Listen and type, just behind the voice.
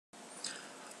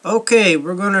Okay,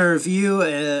 we're going to review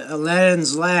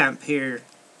Aladdin's lamp here.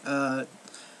 I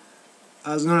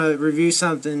was going to review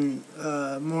something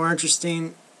more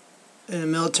interesting in a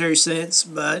military sense,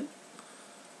 but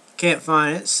can't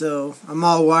find it, so I'm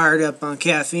all wired up on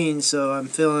caffeine, so I'm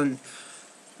feeling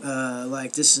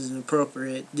like this is an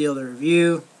appropriate deal to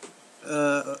review.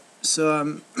 So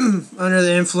I'm under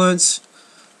the influence,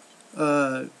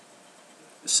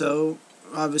 so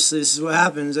obviously this is what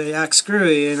happens. I act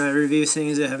screwy and I review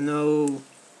things that have no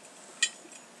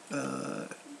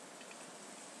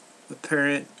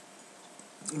apparent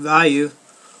value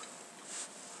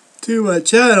to my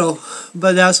channel,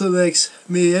 but that's what makes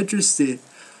me interesting.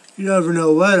 You never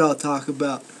know what I'll talk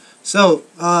about. So,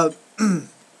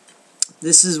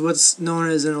 this is what's known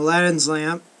as an Aladdin's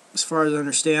lamp, as far as I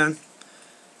understand.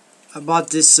 I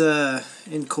bought this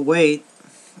in Kuwait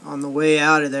on the way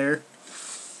out of there,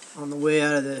 on the way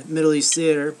out of the Middle East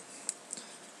Theater.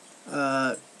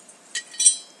 It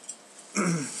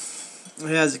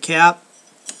has a cap.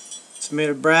 It's made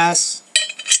of brass.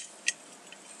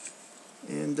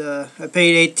 And I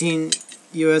paid 18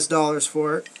 US dollars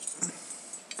for it.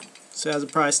 So it has a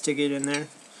price ticket in there.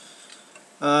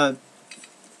 I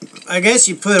guess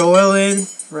you put oil in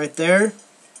right there.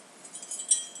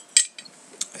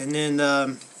 And then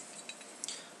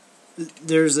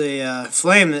there's a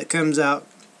flame that comes out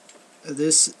of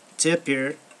this tip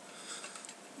here.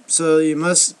 So you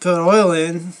must put oil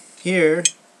in here,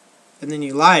 and then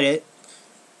you light it,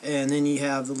 and then you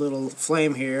have the little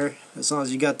flame here, as long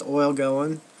as you got the oil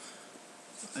going.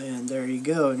 And there you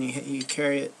go, and you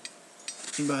carry it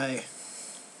by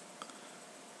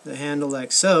the handle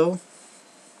like so.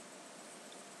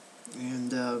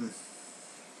 And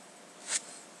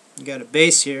you got a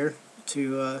base here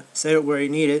to set it where you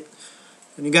need it.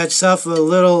 And you got yourself a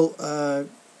little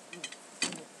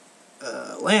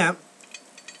lamp.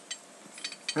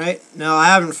 Right? Now I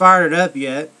haven't fired it up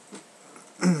yet.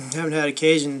 Haven't had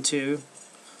occasion to.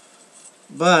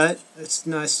 But it's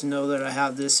nice to know that I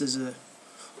have this as a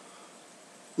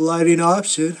lighting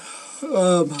option.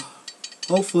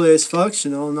 Hopefully it's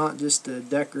functional, not just a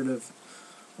decorative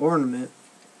ornament.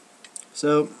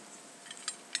 So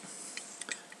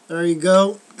there you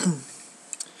go.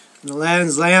 An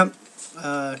Aladdin's lamp.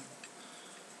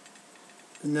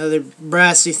 Another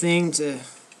brassy thing to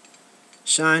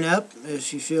shine up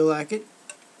if you feel like it.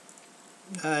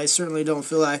 I certainly don't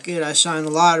feel like it. I shine a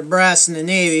lot of brass in the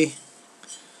Navy.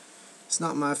 It's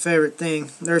not my favorite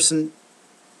thing. There's some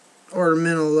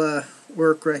ornamental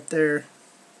work right there.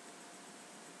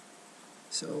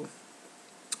 So,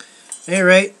 at any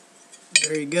rate,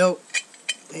 there you go.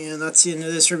 And that's the end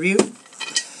of this review.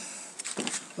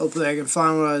 Hopefully I can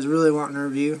find what I was really wanting to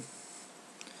review.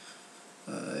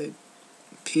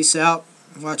 Peace out.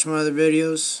 Watch my other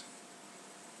videos.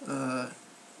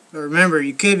 But remember,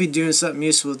 you could be doing something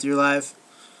useful with your life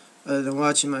other than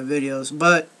watching my videos.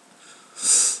 But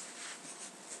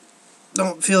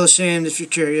don't feel ashamed if you're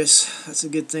curious. That's a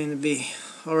good thing to be.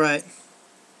 Alright.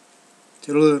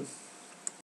 Toodaloo.